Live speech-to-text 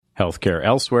Healthcare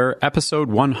Elsewhere,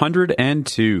 episode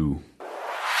 102.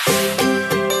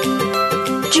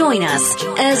 Join us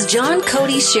as John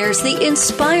Cody shares the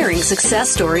inspiring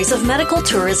success stories of medical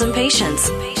tourism patients.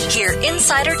 Hear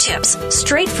insider tips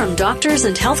straight from doctors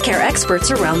and healthcare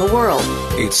experts around the world.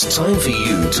 It's time for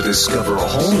you to discover a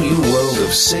whole new world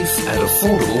of safe and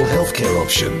affordable healthcare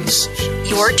options.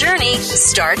 Your journey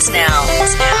starts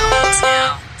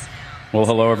now. Well,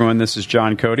 hello, everyone. This is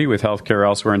John Cody with Healthcare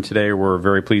Elsewhere, and today we're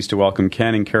very pleased to welcome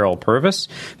Ken and Carol Purves.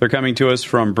 They're coming to us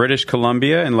from British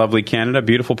Columbia in lovely Canada,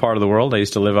 beautiful part of the world. I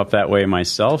used to live up that way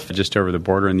myself, just over the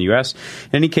border in the U.S.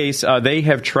 In any case, they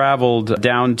have traveled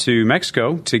down to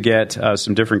Mexico to get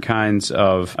some different kinds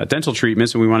of dental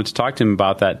treatments, and we wanted to talk to them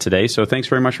about that today. So thanks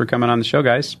very much for coming on the show,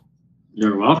 guys.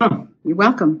 You're welcome. You're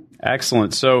welcome.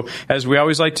 Excellent. So, as we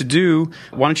always like to do,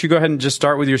 why don't you go ahead and just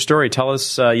start with your story? Tell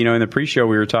us, in the pre-show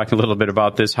we were talking a little bit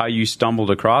about this, how you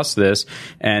stumbled across this,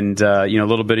 and, a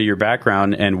little bit of your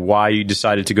background and why you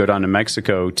decided to go down to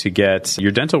Mexico to get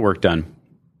your dental work done.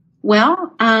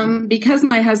 Well, because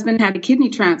my husband had a kidney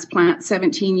transplant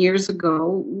 17 years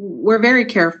ago, we're very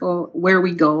careful where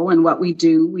we go and what we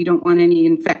do. We don't want any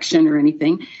infection or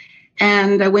anything.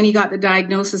 And when he got the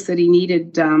diagnosis that he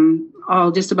needed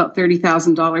just about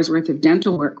 $30,000 worth of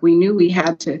dental work, we knew we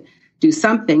had to do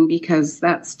something because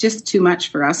that's just too much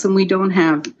for us. And we don't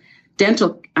have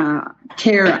dental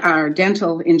care or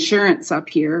dental insurance up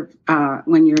here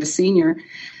when you're a senior.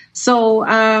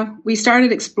 So we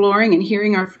started exploring and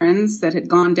hearing our friends that had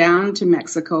gone down to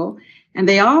Mexico, and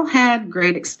they all had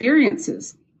great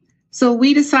experiences. So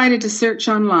we decided to search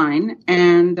online,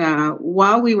 and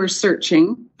while we were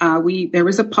searching, there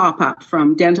was a pop-up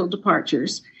from Dental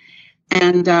Departures.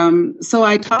 And so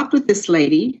I talked with this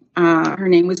lady. Her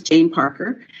name was Jane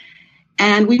Parker.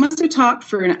 And we must have talked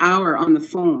for an hour on the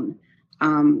phone.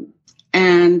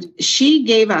 And she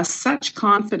gave us such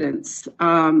confidence.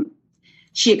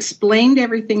 She explained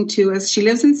everything to us. She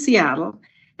lives in Seattle.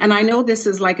 And I know this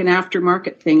is like an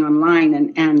aftermarket thing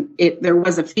online, and there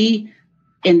was a fee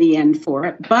in the end for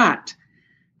it. But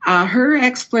her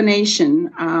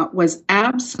explanation was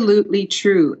absolutely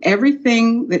true.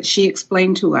 Everything that she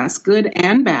explained to us, good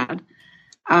and bad,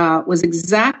 was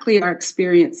exactly our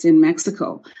experience in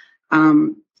Mexico.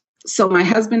 So my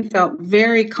husband felt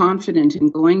very confident in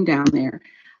going down there.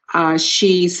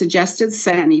 She suggested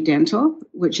Sani Dental,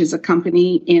 which is a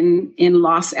company in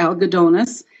Los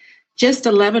Algodones, just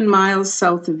 11 miles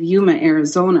south of Yuma,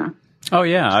 Arizona. Oh,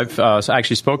 yeah. I've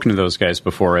actually spoken to those guys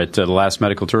before at the last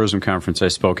medical tourism conference I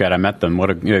spoke at. I met them. What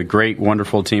a great,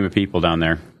 wonderful team of people down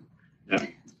there. Yeah.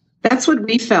 That's what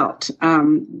we felt.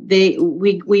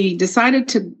 We decided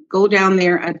to go down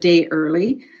there a day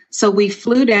early. So we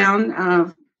flew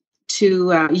down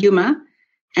to Yuma,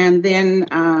 and then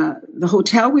the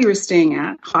hotel we were staying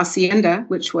at, Hacienda,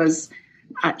 which was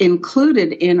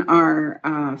included in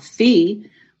our fee,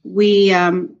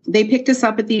 they picked us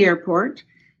up at the airport.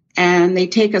 And they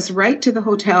take us right to the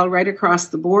hotel right across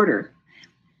the border.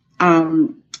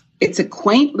 It's a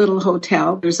quaint little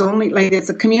hotel. There's it's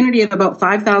a community of about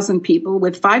 5,000 people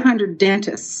with 500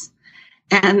 dentists.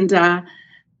 And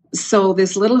so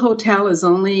this little hotel is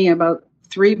only about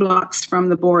 3 blocks from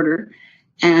the border.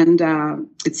 And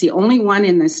it's the only one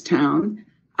in this town.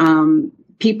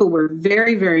 People were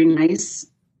very, very nice.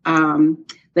 The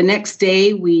next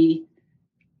day we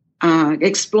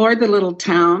explored the little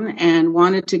town and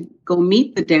wanted to go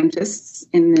meet the dentists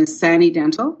in the Sani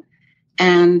Dental.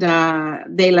 And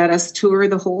they let us tour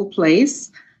the whole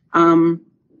place.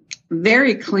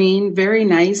 Very clean, very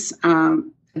nice.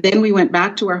 Then we went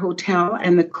back to our hotel.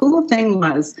 And the cool thing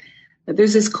was that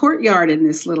there's this courtyard in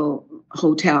this little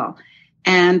hotel.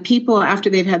 And people,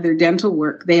 after they've had their dental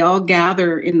work, they all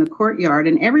gather in the courtyard.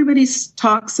 And everybody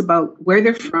talks about where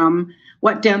they're from,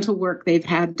 what dental work they've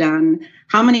had done,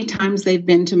 how many times they've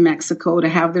been to Mexico to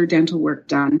have their dental work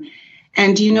done.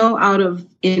 And in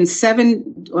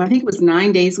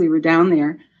 9 days we were down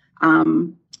there,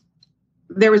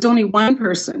 there was only one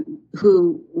person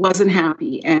who wasn't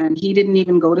happy, and he didn't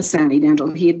even go to Sani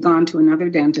Dental. He had gone to another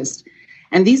dentist.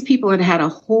 And these people had had a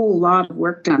whole lot of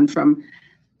work done from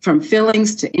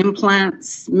fillings to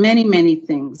implants, many, many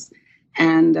things.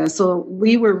 And so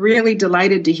we were really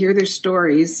delighted to hear their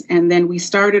stories. And then we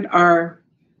started our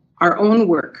own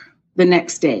work the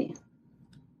next day.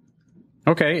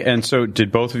 Okay. And so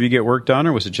did both of you get work done,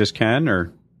 or was it just Ken?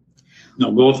 Or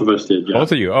No, both of us did, yeah.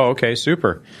 Both of you. Oh, okay.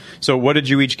 Super. So what did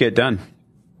you each get done?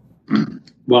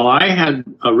 Well, I had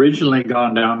originally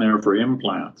gone down there for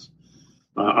implants,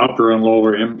 upper and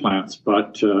lower implants.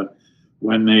 But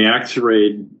when they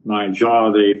x-rayed my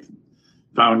jaw, they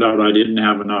found out I didn't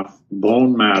have enough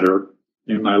bone matter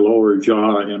in my lower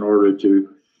jaw in order to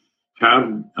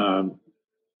have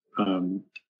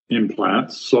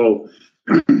implants. So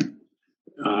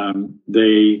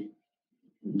they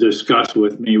discussed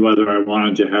with me whether I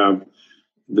wanted to have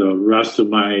the rest of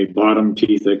my bottom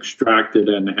teeth extracted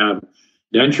and have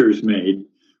dentures made,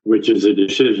 which is a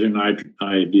decision I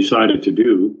decided to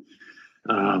do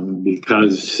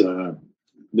because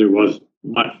there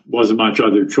wasn't much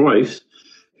other choice.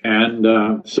 And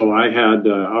so I had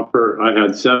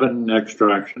 7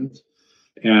 extractions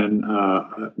and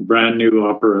brand new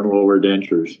upper and lower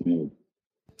dentures made.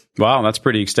 Wow, that's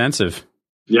pretty extensive.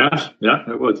 Yeah,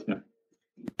 it was. Yeah.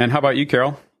 And how about you,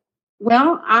 Carol?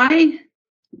 Well, I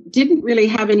didn't really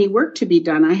have any work to be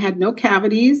done. I had no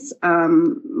cavities.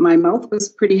 My mouth was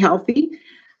pretty healthy.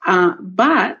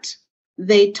 But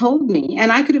they told me,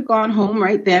 and I could have gone home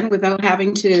right then without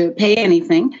having to pay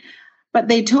anything, but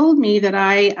they told me that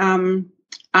I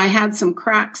had some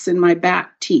cracks in my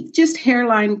back teeth, just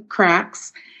hairline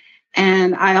cracks.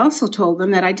 And I also told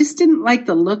them that I just didn't like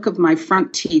the look of my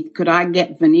front teeth. Could I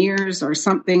get veneers or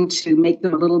something to make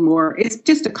them a little more? It's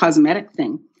just a cosmetic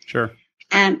thing. Sure.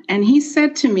 And he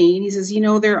said to me, he says,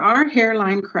 there are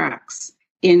hairline cracks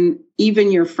in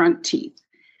even your front teeth.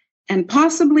 And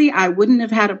possibly I wouldn't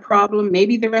have had a problem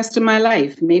maybe the rest of my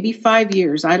life, maybe 5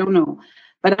 years, I don't know.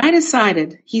 But I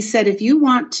decided, he said, if you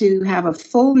want to have a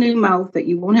full new mouth that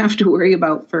you won't have to worry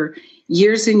about for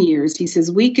years and years, he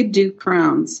says, we could do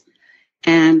crowns.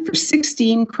 And for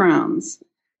 16 crowns,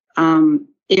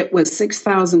 it was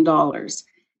 $6,000.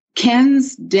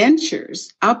 Ken's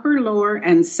dentures, upper, lower,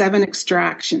 and 7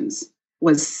 extractions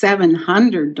was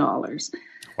 $700.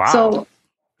 Wow. So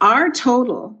our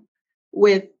total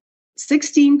with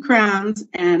 16 crowns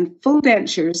and full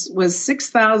dentures was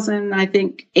 $6,000, I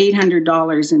think,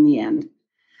 $800 in the end.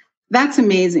 That's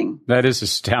amazing. That is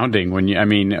astounding.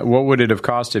 What would it have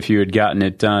cost if you had gotten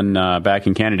it done back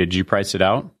in Canada? Did you price it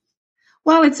out?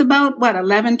 Well, it's about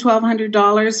 $1,100,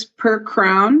 $1,200 per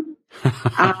crown.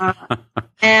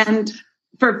 And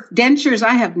for dentures,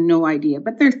 I have no idea,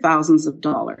 but they're thousands of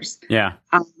dollars. Yeah.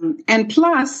 And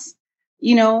plus,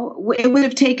 it would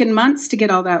have taken months to get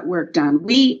all that work done.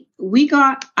 I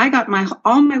got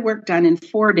all my work done in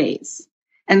 4 days.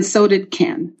 And so did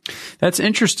Ken. That's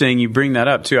interesting. You bring that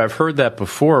up too. I've heard that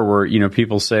before where,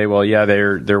 people say, well, yeah,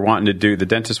 they're wanting to do, the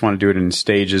dentists want to do it in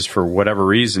stages for whatever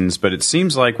reasons. But it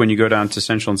seems like when you go down to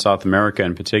Central and South America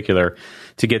in particular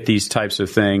to get these types of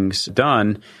things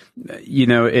done,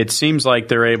 it seems like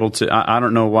they're able to, I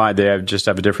don't know why, they just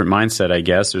have a different mindset, I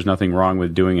guess. There's nothing wrong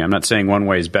with doing it. I'm not saying one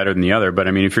way is better than the other, but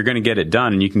if you're going to get it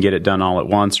done and you can get it done all at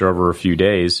once or over a few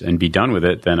days and be done with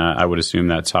it, then I would assume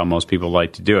that's how most people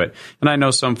like to do it. And I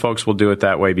know some folks will do it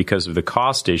that way because of the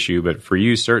cost issue, but for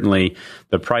you, certainly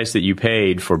the price that you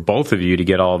paid for both of you to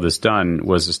get all of this done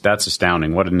that's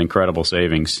astounding. What an incredible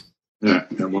savings. Yeah,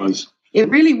 it was. It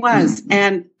really was.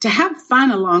 And to have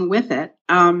fun along with it,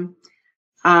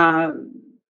 our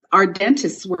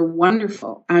dentists were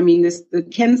wonderful. The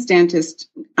Ken's dentist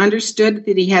understood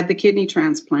that he had the kidney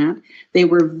transplant. They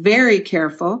were very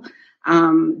careful.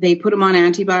 They put him on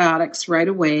antibiotics right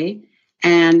away,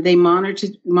 and they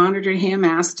monitored him,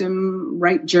 asked him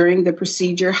right during the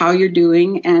procedure how you're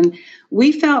doing. And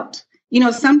we felt,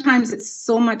 sometimes it's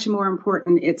so much more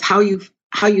important. It's how you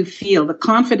feel, the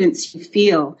confidence you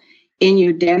feel in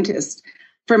your dentist.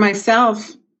 For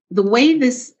myself, the way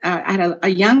I had a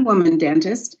young woman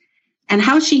dentist, and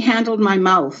how she handled my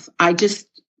mouth, I just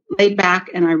laid back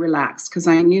and I relaxed because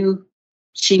I knew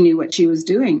she knew what she was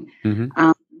doing.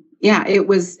 Mm-hmm. It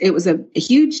was a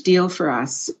huge deal for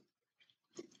us.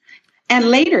 And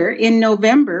later in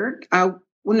November,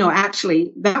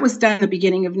 that was done at the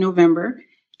beginning of November.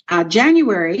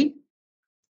 January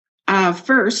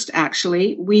 1st,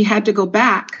 actually, we had to go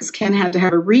back because Ken had to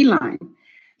have a reline.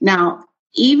 Now,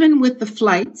 even with the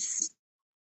flights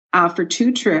for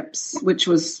 2 trips, which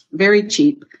was very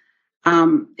cheap,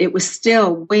 it was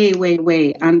still way, way,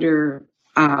 way under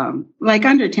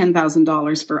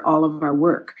 $10,000 for all of our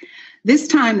work. This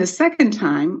time, the second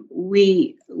time,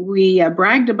 we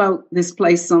bragged about this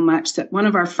place so much that one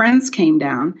of our friends came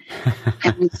down,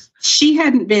 and she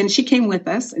came with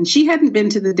us, and she hadn't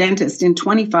been to the dentist in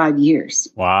 25 years.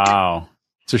 Wow.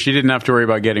 So she didn't have to worry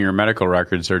about getting her medical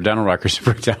records or dental records to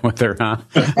bring down with her, huh?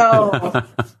 No.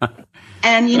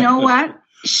 And you know what?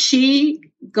 She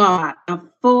got a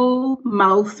full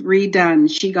mouth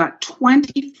redone. She got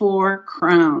 24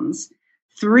 crowns,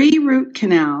 3 root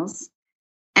canals,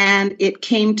 and it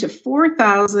came to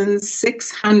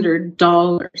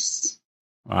 $4,600.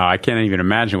 Wow, I can't even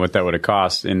imagine what that would have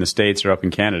cost in the States or up in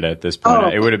Canada at this point. Oh.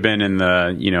 It would have been in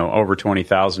the, over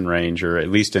 20,000 range, or at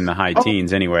least in the high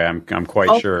teens anyway. I'm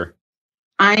quite sure.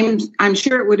 I'm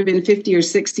sure it would have been 50 or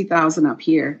 60,000 up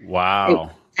here.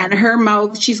 Wow. And her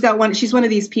mouth, she's one of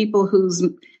these people whose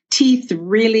teeth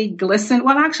really glisten.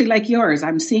 Well, actually, like yours.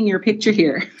 I'm seeing your picture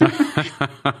here.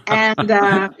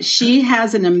 And she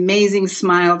has an amazing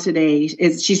smile today.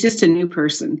 She's just a new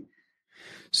person.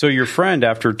 So your friend,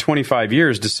 after 25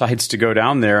 years, decides to go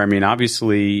down there. I mean,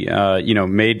 obviously,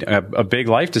 made a big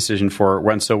life decision for her. It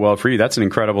went so well for you. That's an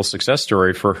incredible success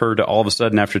story for her to all of a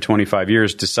sudden, after 25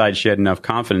 years, decide she had enough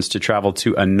confidence to travel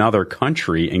to another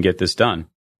country and get this done.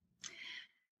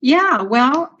 Yeah,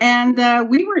 well, and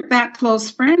we weren't that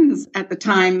close friends at the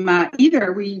time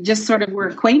either. We just sort of were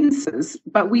acquaintances,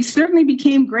 but we certainly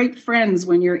became great friends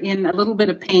when you're in a little bit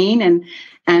of pain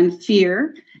and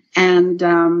fear.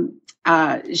 And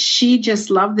she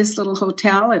just loved this little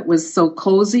hotel. It was so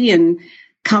cozy and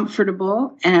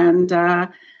comfortable, and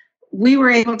we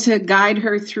were able to guide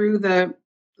her through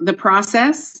the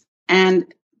process. And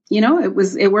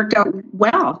it worked out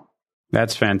well.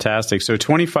 That's fantastic. So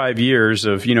 25 years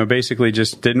of, basically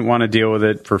just didn't want to deal with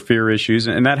it for fear issues.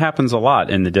 And that happens a lot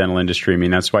in the dental industry. I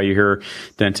mean, that's why you hear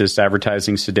dentists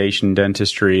advertising sedation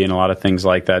dentistry and a lot of things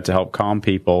like that to help calm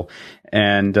people.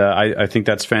 And I think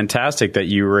that's fantastic that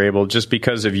you were able, just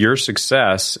because of your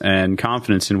success and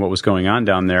confidence in what was going on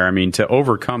down there, I mean, to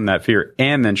overcome that fear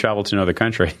and then travel to another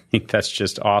country. I think that's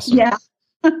just awesome. Yeah.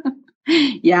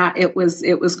 Yeah, it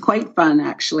was quite fun,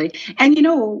 actually. And,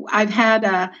 I've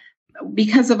had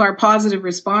because of our positive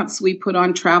response, we put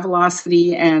on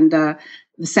Travelocity and the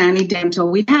Sani Dental.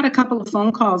 We've had a couple of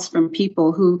phone calls from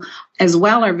people who, as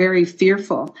well, are very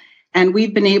fearful. And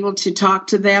we've been able to talk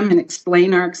to them and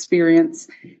explain our experience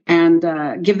and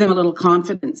give them a little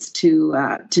confidence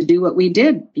to do what we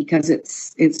did, because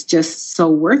it's just so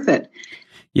worth it.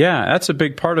 Yeah, that's a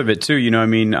big part of it too.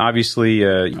 Obviously,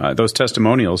 those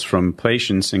testimonials from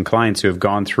patients and clients who have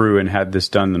gone through and had this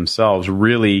done themselves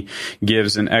really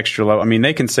gives an extra level. I mean,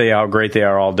 they can say how great they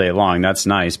are all day long. That's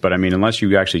nice. But unless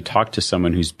you actually talk to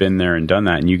someone who's been there and done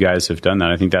that, and you guys have done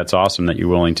that, I think that's awesome that you're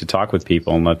willing to talk with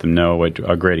people and let them know what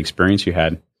a great experience you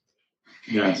had.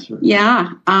 Yes.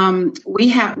 Yeah.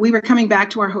 We were coming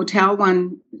back to our hotel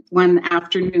one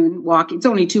afternoon walking. It's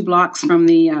only 2 blocks from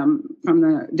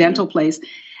the dental place.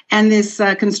 And this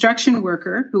construction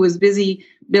worker who was busy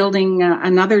building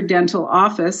another dental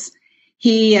office,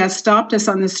 he stopped us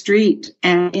on the street,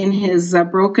 and in his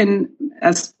broken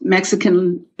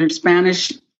Mexican or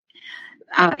Spanish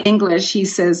English, he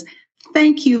says,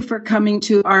 "Thank you for coming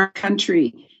to our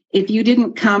country. If you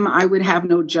didn't come, I would have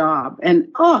no job." And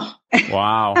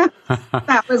wow,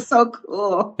 that was so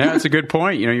cool. Yeah, that's a good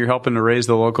point. You're helping to raise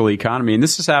the local economy, and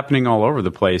this is happening all over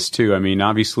the place too. I mean,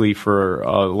 obviously, for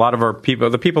a lot of our people,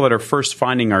 the people that are first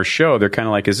finding our show, they're kind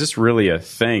of like, "Is this really a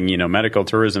thing?" Medical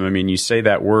tourism. I mean, you say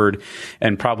that word,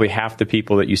 and probably half the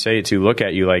people that you say it to look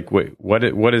at you like, "Wait,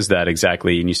 what is that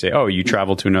exactly?" And you say, "Oh, you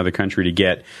travel to another country to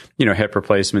get, hip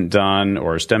replacement done,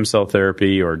 or stem cell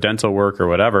therapy, or dental work, or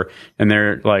whatever." And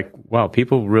they're like, "Wow,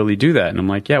 people really do that." And I'm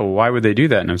like, "Yeah, well, why would they do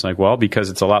that?" And I was like, "Well, because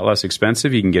it's a lot less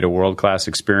expensive. You can get a world-class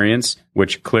experience,"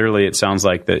 which clearly it sounds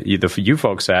like that you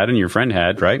folks had and your friend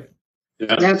had, right?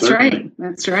 Yes, That's certainly. right.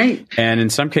 That's right. And in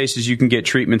some cases, you can get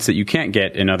treatments that you can't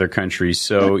get in other countries.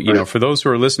 So, for those who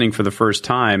are listening for the first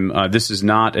time, this is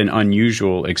not an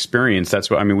unusual experience. That's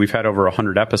what, we've had over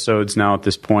 100 episodes now at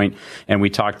this point, and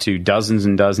we talked to dozens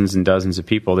and dozens and dozens of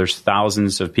people. There's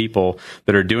thousands of people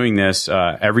that are doing this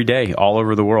every day all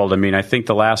over the world. I think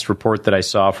the last report that I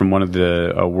saw from one of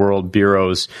the world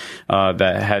bureaus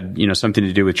that had, something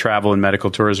to do with travel and medical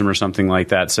tourism or something like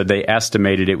that said they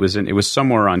estimated it was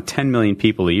somewhere around 10 million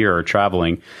people a year are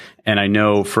traveling. And I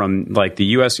know from like the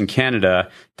U.S. and Canada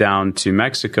down to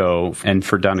Mexico and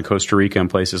down to Costa Rica and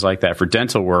places like that for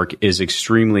dental work is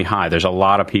extremely high. There's a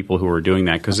lot of people who are doing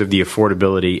that because of the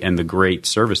affordability and the great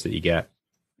service that you get.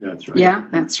 That's right. Yeah,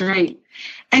 that's right.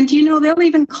 And they'll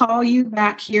even call you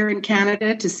back here in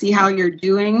Canada to see how you're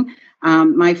doing.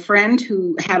 My friend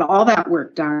who had all that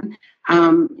work done,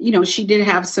 she did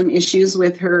have some issues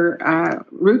with her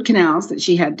root canals that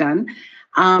she had done.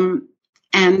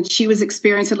 And she was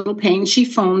experiencing a little pain. She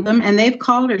phoned them, and they've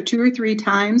called her 2 or 3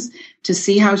 times to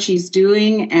see how she's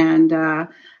doing and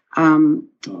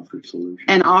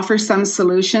offer some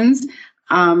solutions.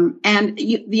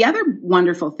 The other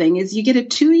wonderful thing is you get a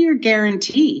 2-year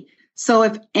guarantee. So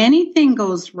if anything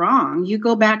goes wrong, you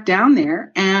go back down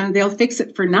there and they'll fix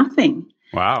it for nothing.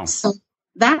 Wow. So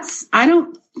I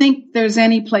don't think there's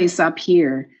any place up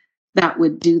here that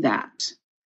would do that.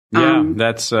 Yeah,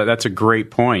 that's a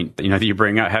great point. That you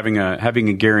bring up having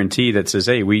a guarantee that says,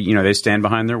 hey, they stand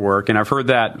behind their work, and I've heard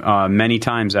that many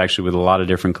times actually with a lot of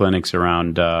different clinics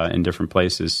around in different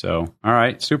places. So, all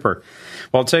right, super.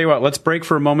 Well, I'll tell you what. Let's break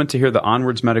for a moment to hear the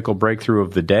Onwards Medical Breakthrough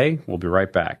of the day. We'll be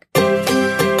right back.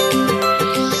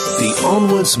 The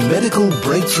Onwards Medical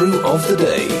Breakthrough of the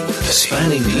Day,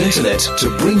 spanning the internet to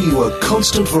bring you a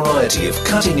constant variety of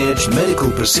cutting-edge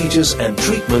medical procedures and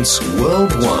treatments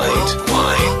worldwide.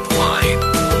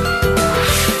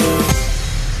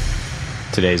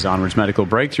 Today's Onwards Medical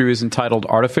Breakthrough is entitled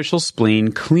Artificial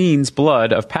Spleen Cleans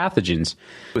Blood of Pathogens.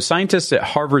 Scientists at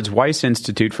Harvard's Weiss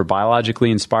Institute for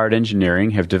Biologically Inspired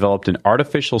Engineering have developed an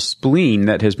artificial spleen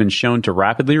that has been shown to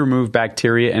rapidly remove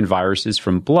bacteria and viruses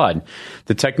from blood.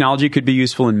 The technology could be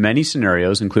useful in many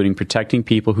scenarios, including protecting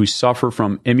people who suffer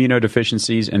from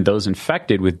immunodeficiencies and those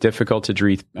infected with difficult to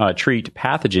treat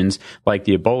pathogens like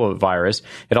the Ebola virus.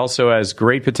 It also has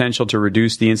great potential to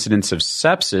reduce the incidence of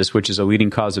sepsis, which is a leading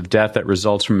cause of death that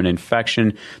results from an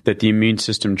infection that the immune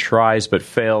system tries but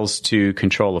fails to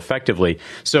control effectively.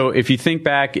 So if you think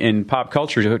back in pop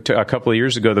culture to a couple of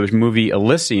years ago, the movie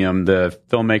Elysium, the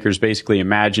filmmakers basically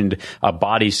imagined a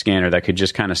body scanner that could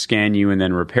just kind of scan you and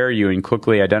then repair you and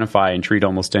quickly identify and treat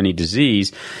almost any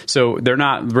disease. So they're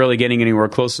not really getting anywhere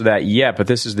close to that yet, but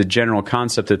this is the general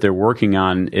concept that they're working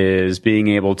on, is being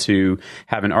able to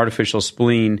have an artificial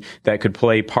spleen that could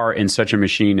play part in such a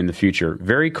machine in the future.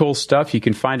 Very cool stuff. You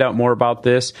can find out more about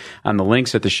this on the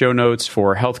links at the show notes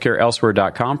for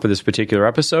healthcareelsewhere.com for this particular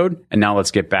episode. And now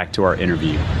let's get back to our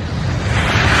interview.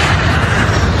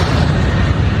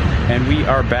 And we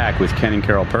are back with Ken and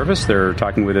Carol Purves. They're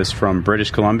talking with us from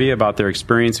British Columbia about their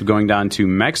experience of going down to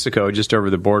Mexico, just over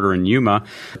the border in Yuma,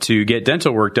 to get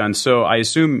dental work done. So I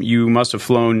assume you must have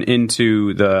flown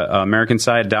into the American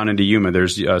side down into Yuma.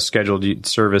 There's a scheduled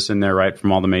service in there, right,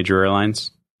 from all the major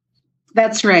airlines?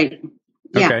 That's right.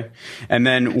 Yeah. Okay. And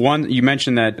then you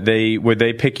mentioned that would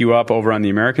they pick you up over on the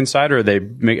American side, or are they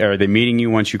meeting you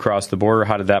once you cross the border?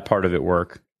 How did that part of it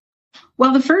work?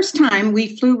 Well, the first time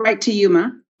we flew right to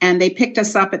Yuma and they picked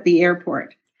us up at the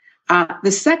airport.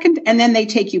 The second, and then they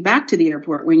take you back to the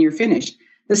airport when you're finished.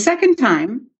 The second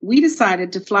time we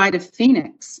decided to fly to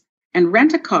Phoenix and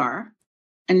rent a car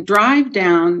and drive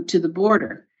down to the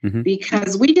border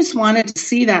because we just wanted to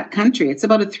see that country. It's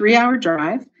about a 3-hour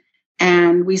drive.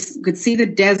 And we could see the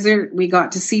desert. We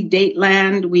got to see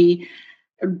Dateland. We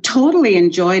totally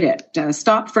enjoyed it.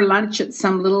 Stopped for lunch at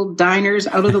some little diners,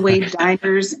 out-of-the-way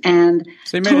diners. And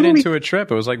so they made it into a trip.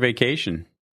 It was like vacation.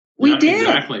 We did.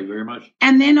 Exactly, very much.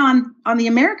 And then on the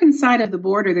American side of the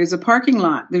border, there's a parking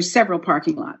lot. There's several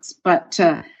parking lots, but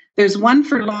there's one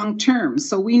for long term.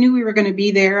 So we knew we were going to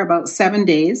be there about 7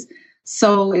 days.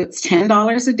 So it's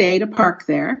 $10 a day to park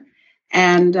there.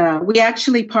 And we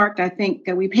actually parked, I think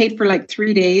we paid for like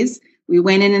 3 days. We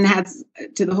went in and had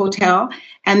to the hotel.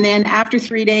 And then after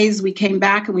 3 days, we came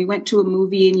back and we went to a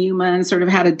movie in Yuma and sort of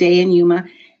had a day in Yuma.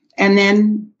 And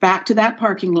then back to that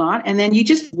parking lot. And then you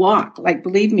just walk. Like,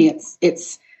 believe me,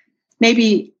 it's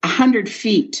maybe 100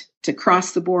 feet to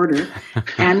cross the border,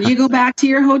 and you go back to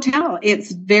your hotel.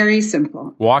 It's very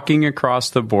simple. Walking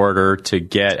across the border to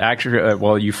get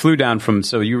you flew down from,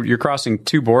 so you're crossing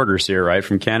two borders here, right?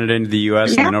 From Canada into the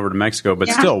U.S. and then over to Mexico, but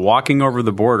still walking over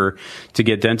the border to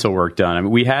get dental work done. I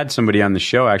mean, we had somebody on the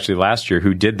show actually last year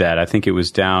who did that. I think it was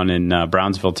down in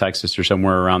Brownsville, Texas, or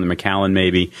somewhere around the McAllen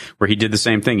maybe, where he did the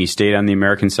same thing. He stayed on the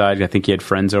American side. I think he had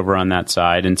friends over on that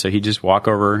side. And so he'd just walk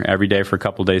over every day for a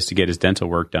couple of days to get his dental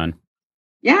work done.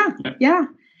 Yeah.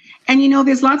 And,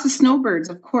 there's lots of snowbirds,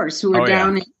 of course, who are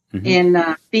down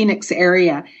in Phoenix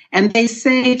area. And they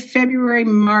say February,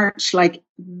 March, like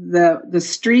the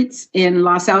streets in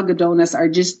Los Algodones are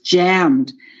just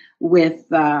jammed with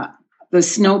the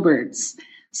snowbirds.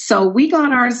 So we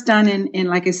got ours done in,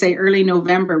 like I say, early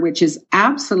November, which is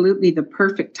absolutely the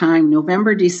perfect time,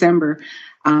 November, December,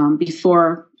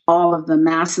 before all of the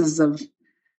masses of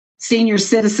senior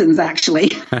citizens actually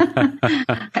go down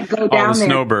all the there.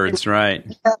 Snowbirds, right?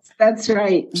 That's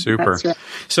right. Super. That's right.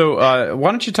 So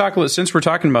why don't you talk a little, since we're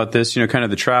talking about this, kind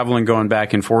of the traveling, going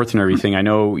back and forth and everything. I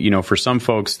know, for some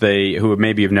folks, who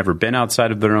maybe have never been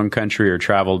outside of their own country or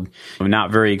traveled not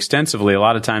very extensively, a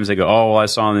lot of times they go, oh, well, I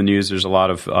saw in the news there's a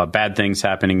lot of bad things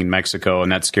happening in Mexico,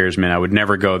 and that scares me, and I would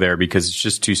never go there because it's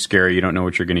just too scary. You don't know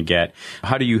what you're going to get.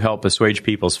 How do you help assuage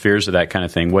people's fears of that kind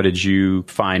of thing? What did you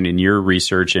find in your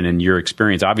research and in your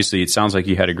experience? Obviously, it sounds like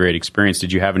you had a great experience.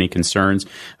 Did you have any concerns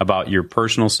about your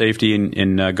personal safety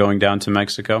in going down to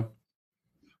Mexico?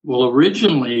 Well,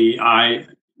 originally I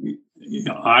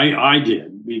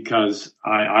did, because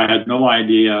I had no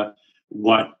idea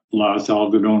what Los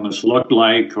Algodones looked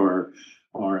like or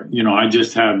or, I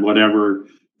just had whatever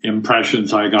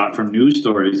impressions I got from news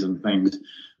stories and things.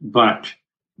 But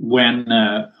when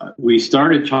we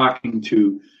started talking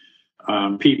to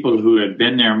people who had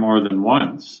been there more than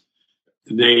once,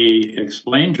 they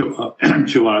explained to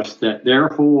us that their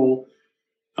whole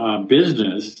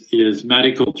business is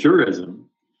medical tourism,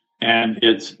 and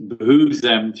it behooves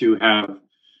them to have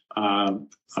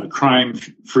a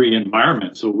crime-free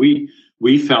environment. So we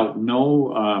felt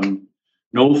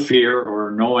no fear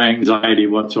or no anxiety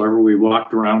whatsoever. We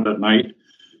walked around at night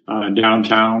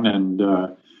downtown, and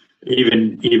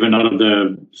even out of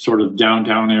the sort of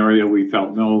downtown area, we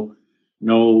felt no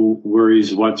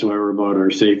worries whatsoever about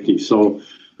our safety. So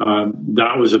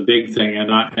that was a big thing,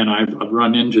 and I've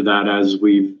run into that as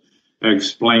we've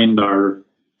explained our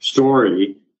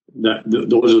story. That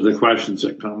those are the questions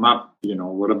that come up.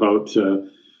 What about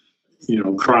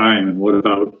crime, and what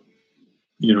about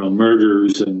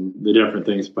murders and the different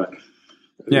things? But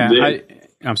yeah,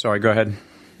 I'm sorry. Go ahead.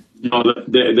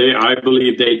 I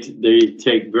believe they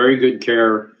take very good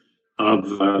care of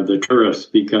the tourists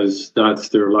because that's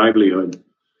their livelihood.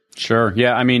 Sure.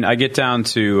 Yeah. I mean, I get down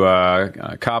to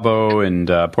Cabo and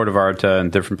Puerto Vallarta and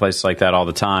different places like that all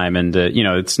the time. And,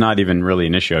 it's not even really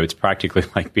an issue. It's practically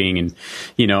like being in,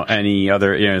 any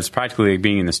other, it's practically like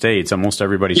being in the States. Almost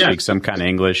everybody speaks some kind of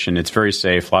English, and it's very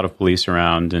safe. A lot of police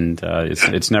around, and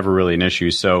it's never really an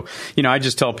issue. So, I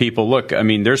just tell people, look, I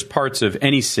mean, there's parts of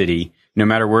any city, no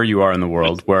matter where you are in the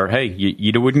world, where, hey,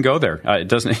 you wouldn't go there. It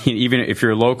doesn't, even if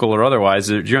you're local or otherwise,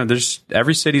 there's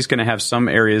every city's going to have some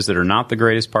areas that are not the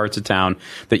greatest parts of town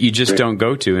that you just don't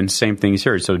go to. And same things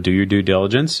here. So do your due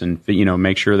diligence and,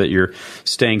 make sure that you're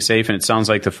staying safe. And it sounds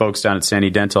like the folks down at Sandy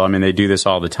Dental, I mean, they do this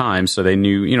all the time. So they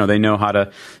they know how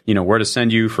to, where to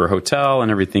send you for a hotel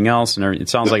and everything else. And it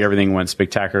sounds like everything went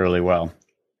spectacularly well.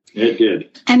 It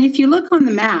did. And if you look on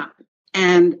the map,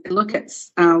 and look at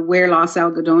where Los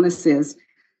Algodones is,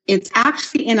 it's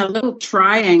actually in a little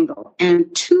triangle, and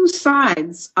two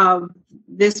sides of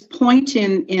this point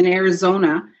in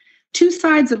Arizona, two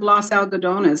sides of Los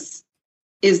Algodones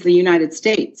is the United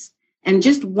States, and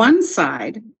just one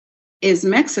side is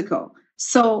Mexico.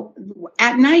 So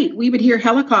at night, we would hear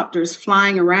helicopters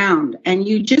flying around, and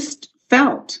you just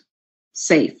felt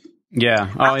safe. Yeah.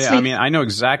 Oh, yeah. I mean, I know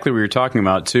exactly what you're talking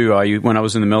about, too. When I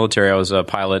was in the military, I was a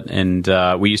pilot, and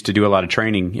we used to do a lot of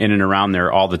training in and around there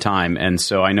all the time. And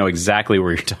so I know exactly what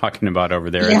you're talking about over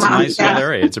there. Yeah, it's a nice little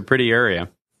area. It's a pretty area.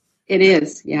 It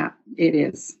is. Yeah, it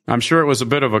is. I'm sure it was a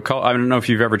bit of I don't know if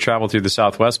you've ever traveled through the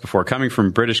Southwest before. Coming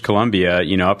from British Columbia,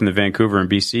 up in the Vancouver and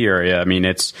BC area, I mean,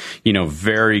 it's,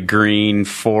 very green,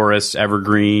 forests,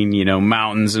 evergreen,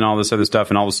 mountains and all this other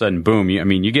stuff. And all of a sudden, boom,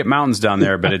 you get mountains down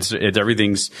there, but it's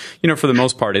everything's, for the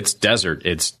most part, it's desert.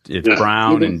 It's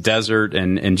brown and desert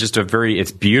and just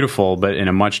it's beautiful, but in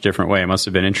a much different way. It must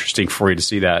have been interesting for you to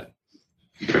see that.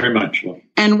 Very much so.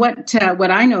 And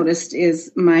what I noticed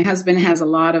is my husband has a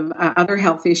lot of other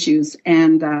health issues,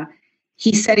 and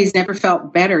he said he's never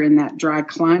felt better in that dry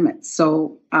climate.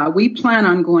 So we plan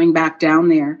on going back down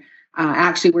there.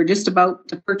 Actually, we're just about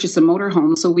to purchase a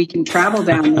motorhome so we can travel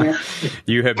down there.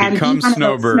 You have become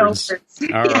snowbirds.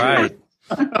 All right.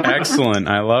 Excellent.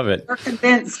 I love it. We're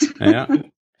convinced. Yeah.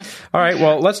 All right.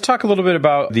 Well, let's talk a little bit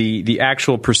about the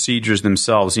actual procedures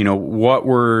themselves. What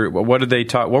were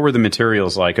the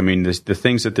materials like? I mean, the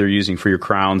things that they're using for your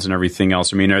crowns and everything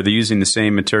else. I mean, are they using the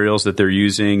same materials that they're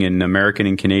using in American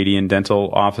and Canadian dental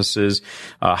offices?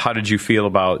 How did you feel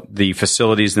about the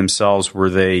facilities themselves? Were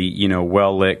they,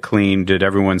 well lit, clean? Did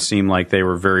everyone seem like they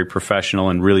were very professional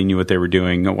and really knew what they were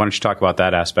doing? Why don't you talk about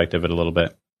that aspect of it a little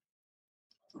bit?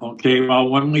 Okay. Well,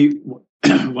 when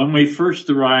we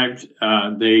first arrived,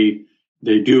 they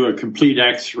do a complete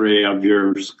X-ray of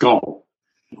your skull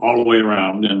all the way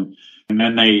around, and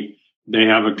then they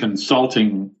have a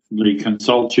consulting. They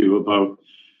consult you about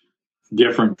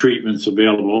different treatments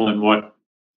available and what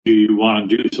do you want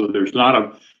to do. So there's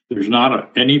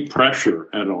not any pressure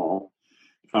at all.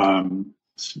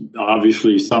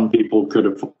 Obviously, some people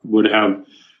would have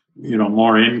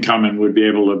more income and would be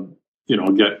able to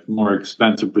get more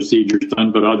expensive procedures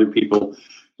done, but other people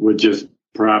would just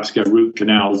perhaps get root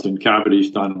canals and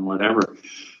cavities done and whatever.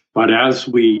 But as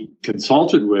we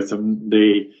consulted with them,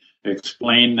 they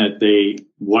explained that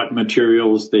what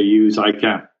materials they use. I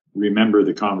can't remember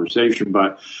the conversation,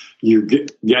 but you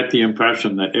get the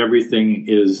impression that everything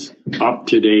is up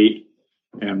to date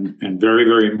and very,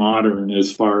 very modern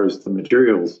as far as the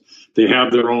materials. They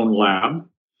have their own lab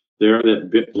there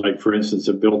that, like, for instance,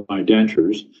 have built my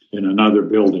dentures in another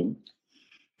building.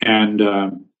 And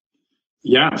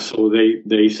so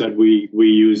they said we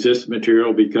use this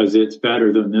material because it's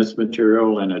better than this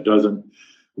material and it doesn't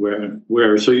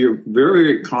where so you're very,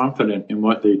 very confident in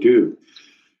what they do.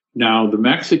 Now, the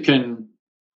Mexican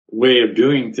way of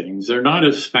doing things, they're not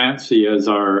as fancy as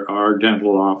our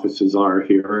dental offices are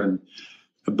here,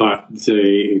 but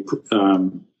they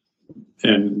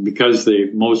and because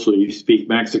they mostly speak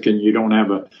Mexican, you don't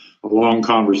have a long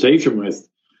conversation with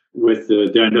the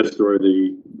dentist or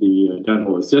the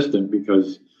dental assistant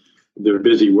because they're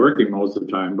busy working most of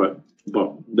the time. But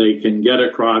they can get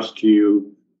across to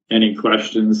you any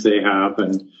questions they have,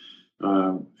 and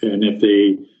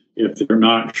if they're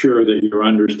not sure that you're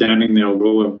understanding, they'll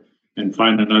go and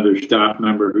find another staff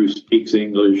member who speaks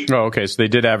English. Oh, okay. So they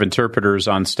did have interpreters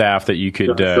on staff that you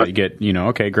could get.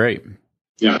 Okay, great.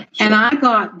 Yeah, and I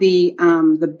got the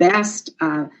best.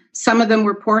 Some of them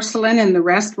were porcelain, and the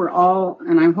rest were all.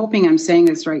 And I'm hoping I'm saying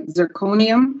this right.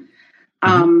 Zirconium,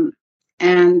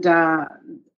 and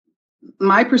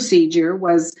my procedure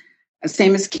was the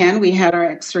same as Ken. We had our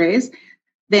X-rays.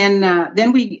 Then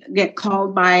we get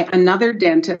called by another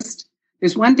dentist.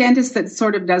 There's one dentist that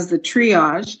sort of does the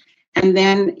triage, and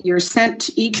then you're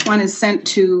sent. Each one is sent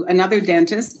to another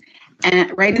dentist,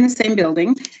 and right in the same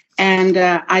building. And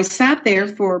I sat there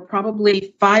for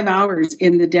probably 5 hours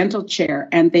in the dental chair,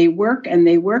 and they work and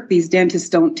they work. These dentists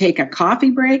don't take a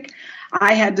coffee break.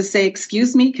 I had to say,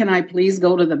 "Excuse me, can I please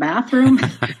go to the bathroom?"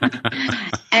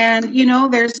 And,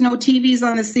 there's no TVs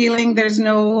on the ceiling. There's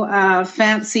no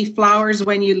fancy flowers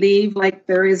when you leave like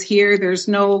there is here.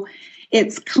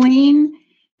 It's clean.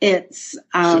 It's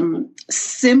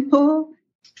simple.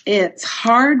 It's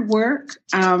hard work.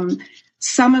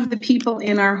 Some of the people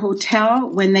in our hotel,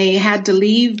 when they had to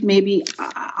leave, maybe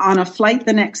on a flight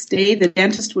the next day, the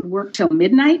dentist would work till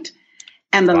midnight,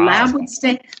 and the lab would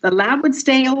stay. The lab would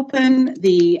stay open.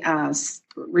 The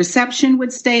reception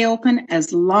would stay open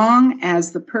as long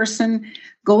as the person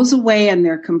goes away and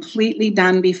they're completely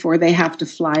done before they have to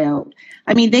fly out.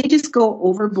 I mean, they just go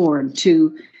overboard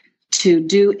to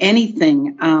do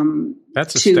anything.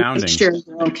 That's astounding. To make sure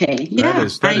they're okay.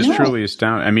 That is truly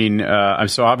astounding. I mean,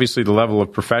 so obviously the level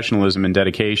of professionalism and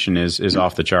dedication is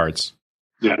off the charts.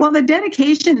 Yeah. Well, the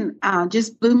dedication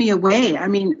just blew me away. I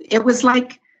mean, it was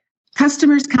like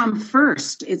customers come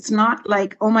first. It's not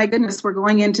like, oh my goodness, we're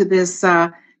going into this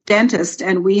dentist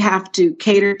and we have to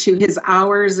cater to his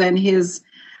hours and his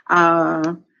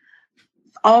all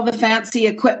the fancy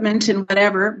equipment and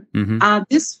whatever. Mm-hmm.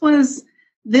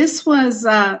 This was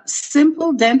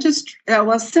simple dentist,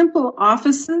 simple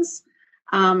offices,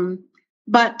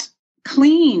 but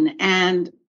clean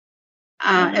and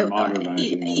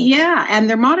and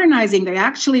they're modernizing. They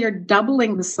actually are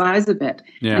doubling the size of it,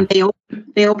 and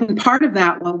they opened part of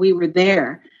that while we were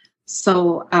there.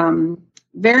 So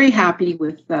very happy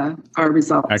with our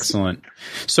results. Excellent.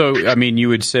 So, I mean, you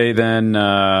would say then,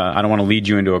 I don't want to lead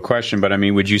you into a question, but I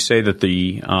mean, would you say that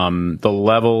the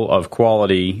level of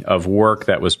quality of work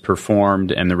that was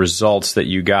performed and the results that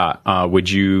you got, would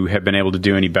you have been able to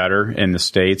do any better in the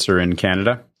States or in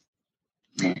Canada?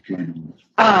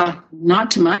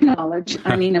 Not to my knowledge.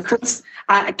 I mean, of course,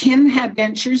 Ken had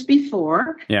dentures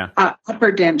before,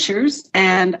 upper dentures,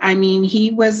 and I mean,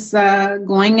 he was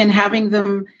going and having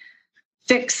them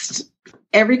fixed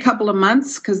every couple of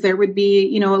months because there would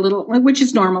be, a little, which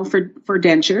is normal for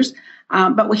dentures.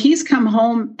 But he's come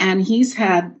home and he's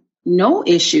had no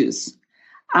issues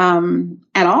at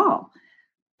all.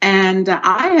 And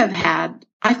I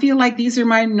feel like these are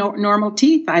my normal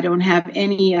teeth. I don't have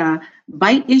any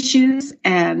bite issues.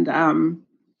 And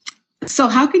so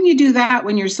how can you do that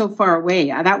when you're so far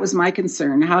away? That was my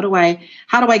concern. How do I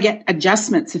get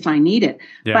adjustments if I need it?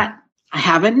 Yeah. But I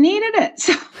haven't needed it.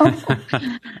 So,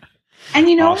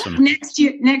 and awesome.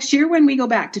 next year when we go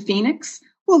back to Phoenix,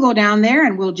 we'll go down there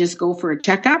and we'll just go for a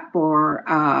checkup or,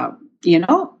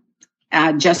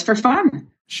 just for fun.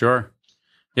 Sure.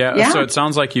 Yeah. So it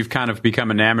sounds like you've kind of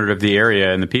become enamored of the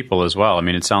area and the people as well. I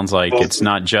mean, it sounds like it's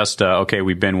not just, okay,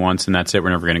 we've been once and that's it.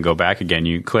 We're never going to go back again.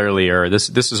 You clearly are.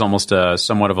 This is almost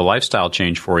somewhat of a lifestyle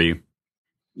change for you.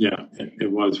 Yeah, it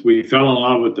was. We fell in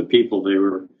love with the people. They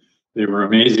were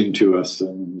amazing to us.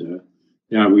 And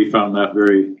we found that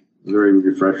very, very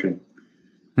refreshing.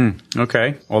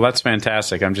 Okay. Well, that's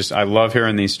fantastic. I love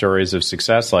hearing these stories of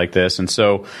success like this. And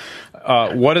so,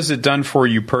 what has it done for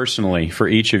you personally, for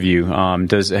each of you?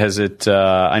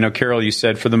 I know, Carol, you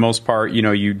said for the most part,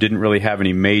 you didn't really have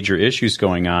any major issues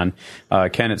going on.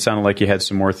 Ken, it sounded like you had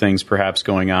some more things perhaps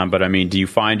going on, but I mean, do you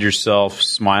find yourself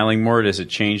smiling more? Does it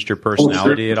change your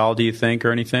personality at all, do you think,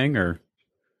 or anything, or?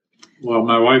 Well,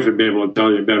 my wife would be able to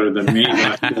tell you better than me.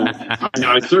 But,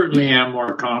 I certainly am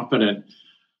more confident,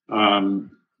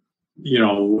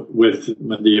 with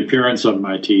the appearance of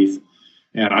my teeth.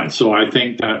 And so I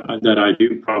think that I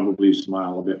do probably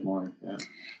smile a bit more. Yeah.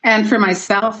 And for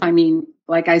myself, I mean,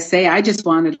 like I say, I just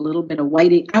wanted a little bit of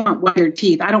whiting. I want whiter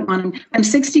teeth. I don't want them. I'm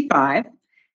 65,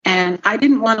 and I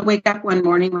didn't want to wake up one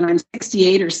morning when I'm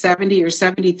 68 or 70 or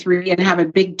 73 and have a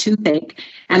big toothache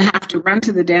and have to run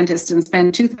to the dentist and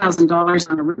spend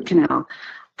 $2,000 on a root canal.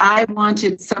 I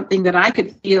wanted something that I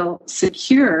could feel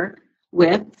secure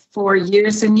with for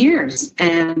years and years.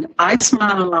 And I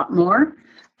smile a lot more.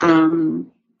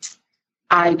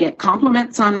 I get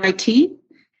compliments on my teeth,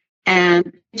 and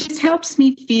it just helps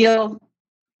me feel,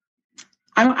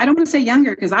 I don't want to say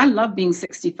younger, because I love being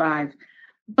 65,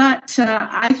 but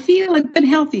I feel a good,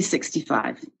 healthy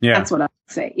 65. Yeah. That's what I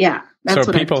would say. Yeah. That's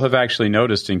so people have actually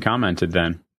noticed and commented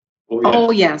then.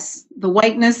 Oh, yes. The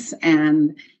whiteness,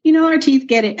 and, our teeth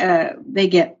they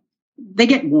get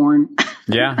worn.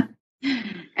 Yeah.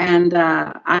 And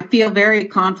I feel very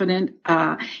confident.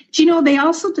 They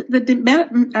also,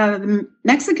 the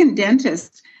Mexican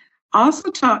dentist also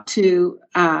talked to,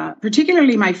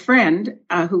 particularly my friend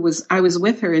I was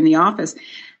with her in the office.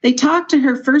 They talked to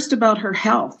her first about her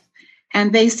health.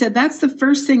 And they said that's the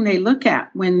first thing they look at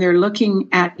when they're looking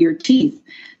at your teeth.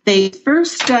 They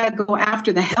first go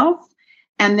after the health,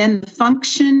 and then the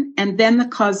function, and then the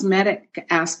cosmetic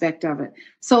aspect of it.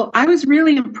 So I was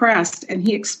really impressed. And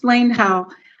he explained how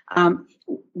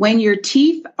when you're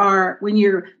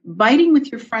biting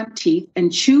with your front teeth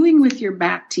and chewing with your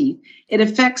back teeth, it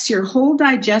affects your whole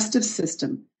digestive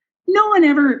system. No one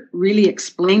ever really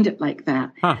explained it like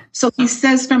that. Huh. So he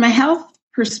says from a health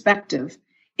perspective,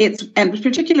 and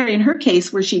particularly in her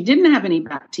case where she didn't have any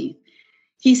back teeth,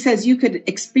 he says you could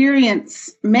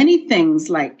experience many things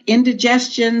like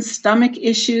indigestion, stomach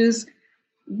issues.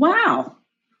 Wow.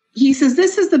 He says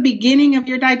this is the beginning of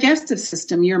your digestive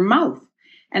system, your mouth,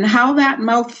 and how that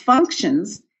mouth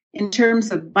functions in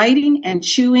terms of biting and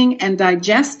chewing and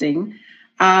digesting.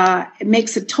 It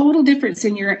makes a total difference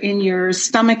in your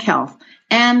stomach health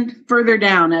and further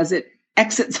down as it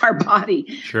exits our body.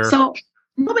 Sure. So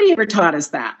nobody ever taught us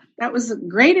that. That was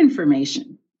great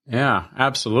information. Yeah,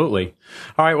 absolutely.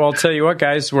 All right. Well, I'll tell you what,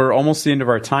 guys, we're almost the end of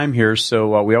our time here.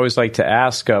 So we always like to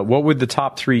ask, what would the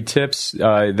top 3 tips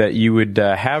that you would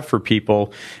have for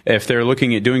people if they're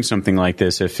looking at doing something like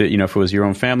this? If it was your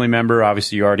own family member,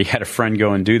 obviously you already had a friend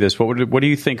go and do this. What do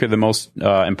you think are the most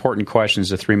important questions,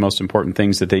 the 3 most important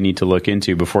things that they need to look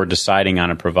into before deciding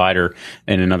on a provider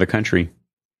in another country?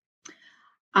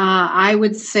 I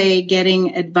would say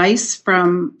getting advice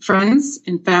from friends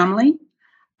and family.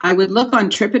 I would look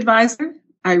on TripAdvisor.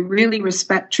 I really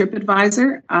respect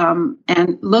TripAdvisor,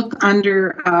 and look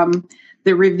under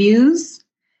the reviews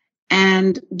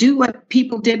and do what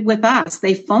people did with us.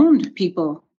 They phoned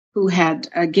people who had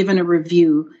given a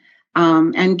review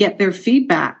and get their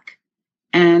feedback.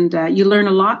 And you learn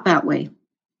a lot that way.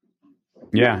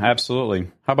 Yeah,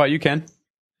 absolutely. How about you, Ken?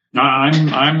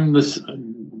 I'm this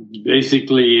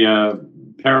basically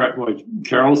parrot what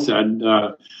Carol said.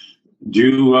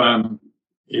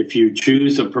 If you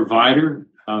choose a provider,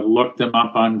 look them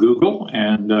up on Google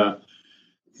and,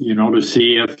 to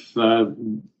see if the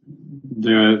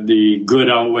good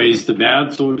outweighs the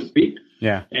bad, so to speak.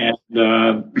 Yeah. And,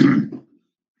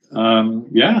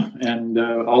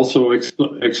 also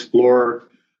explore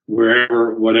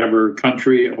whatever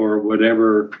country or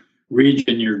whatever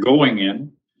region you're going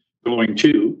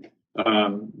to,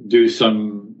 do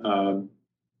some,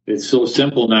 it's so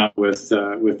simple now with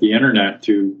the internet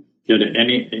to get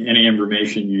any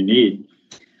information you need.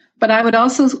 But I would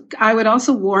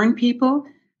also warn people,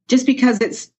 just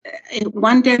because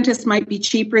one dentist might be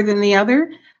cheaper than the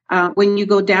other. When you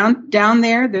go down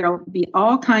there, there'll be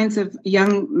all kinds of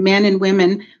young men and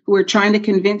women who are trying to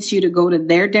convince you to go to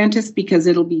their dentist because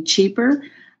it'll be cheaper.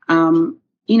 You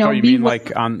mean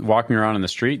like on walking around in the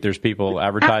street? There's people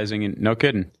advertising, and no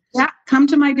kidding. Yeah, come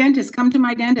to my dentist.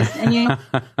 And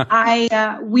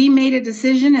we made a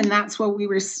decision, and that's what we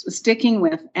were sticking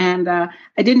with. And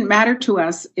it didn't matter to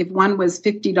us if one was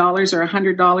 $50 or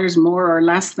 $100 more or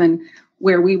less than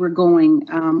where we were going.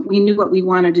 We knew what we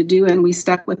wanted to do, and we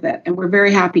stuck with it. And we're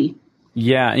very happy.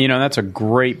 Yeah, that's a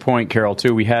great point, Carol,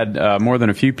 too. We had more than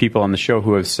a few people on the show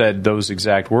who have said those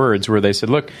exact words where they said,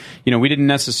 look, we didn't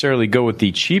necessarily go with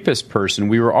the cheapest person.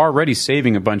 We were already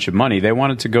saving a bunch of money. They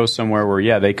wanted to go somewhere where,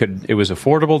 it was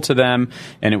affordable to them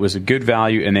and it was a good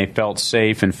value and they felt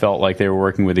safe and felt like they were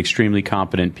working with extremely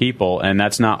competent people. And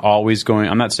that's not always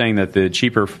I'm not saying that the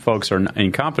cheaper folks are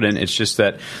incompetent. It's just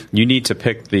that you need to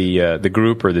pick the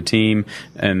group or the team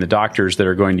and the doctors that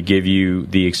are going to give you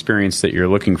the experience that you're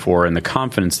looking for and the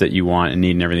confidence that you want and need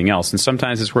and everything else. And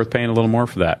sometimes it's worth paying a little more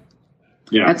for that.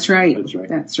 Yeah, That's right.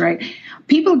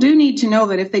 People do need to know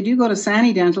that if they do go to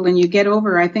Sani Dental and you get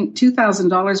over, I think,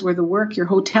 $2,000 worth of work, your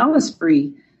hotel is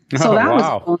free. So that was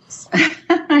a bonus.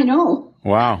 I know.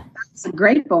 Wow. That's a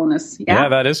great bonus. Yeah,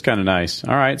 that is kind of nice.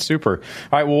 All right, super.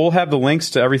 All right, well, we'll have the links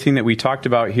to everything that we talked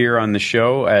about here on the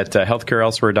show at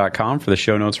healthcareelsewhere.com for the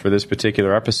show notes for this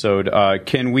particular episode.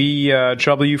 Can we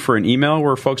trouble you for an email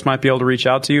where folks might be able to reach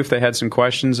out to you if they had some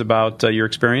questions about your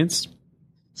experience?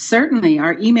 Certainly.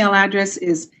 Our email address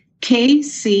is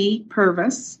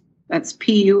kcpurves, that's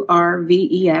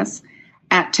Purves,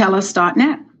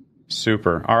 @telus.net.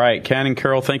 Super. All right, Ken and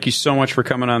Carol, thank you so much for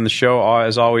coming on the show.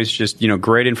 As always, just,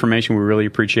 great information. We really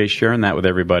appreciate sharing that with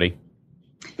everybody.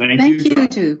 Thank you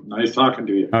too. Nice talking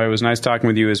to you. It was nice talking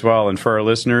with you as well. And for our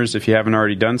listeners, if you haven't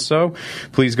already done so,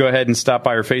 please go ahead and stop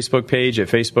by our Facebook page at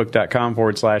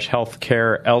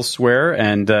facebook.com/healthcare elsewhere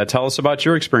and tell us about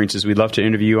your experiences. We'd love to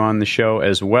interview you on the show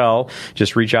as well.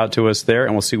 Just reach out to us there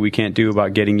and we'll see what we can't do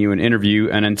about getting you an interview.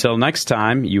 And until next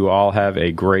time, you all have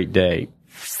a great day.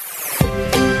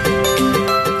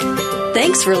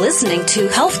 Thanks for listening to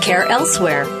Healthcare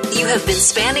Elsewhere. You have been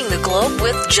spanning the globe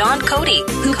with John Cody,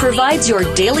 who provides your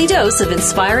daily dose of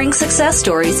inspiring success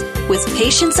stories with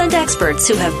patients and experts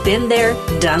who have been there,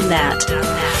 done that.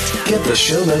 Get the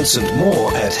show notes and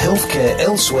more at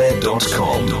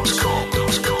healthcareelsewhere.com.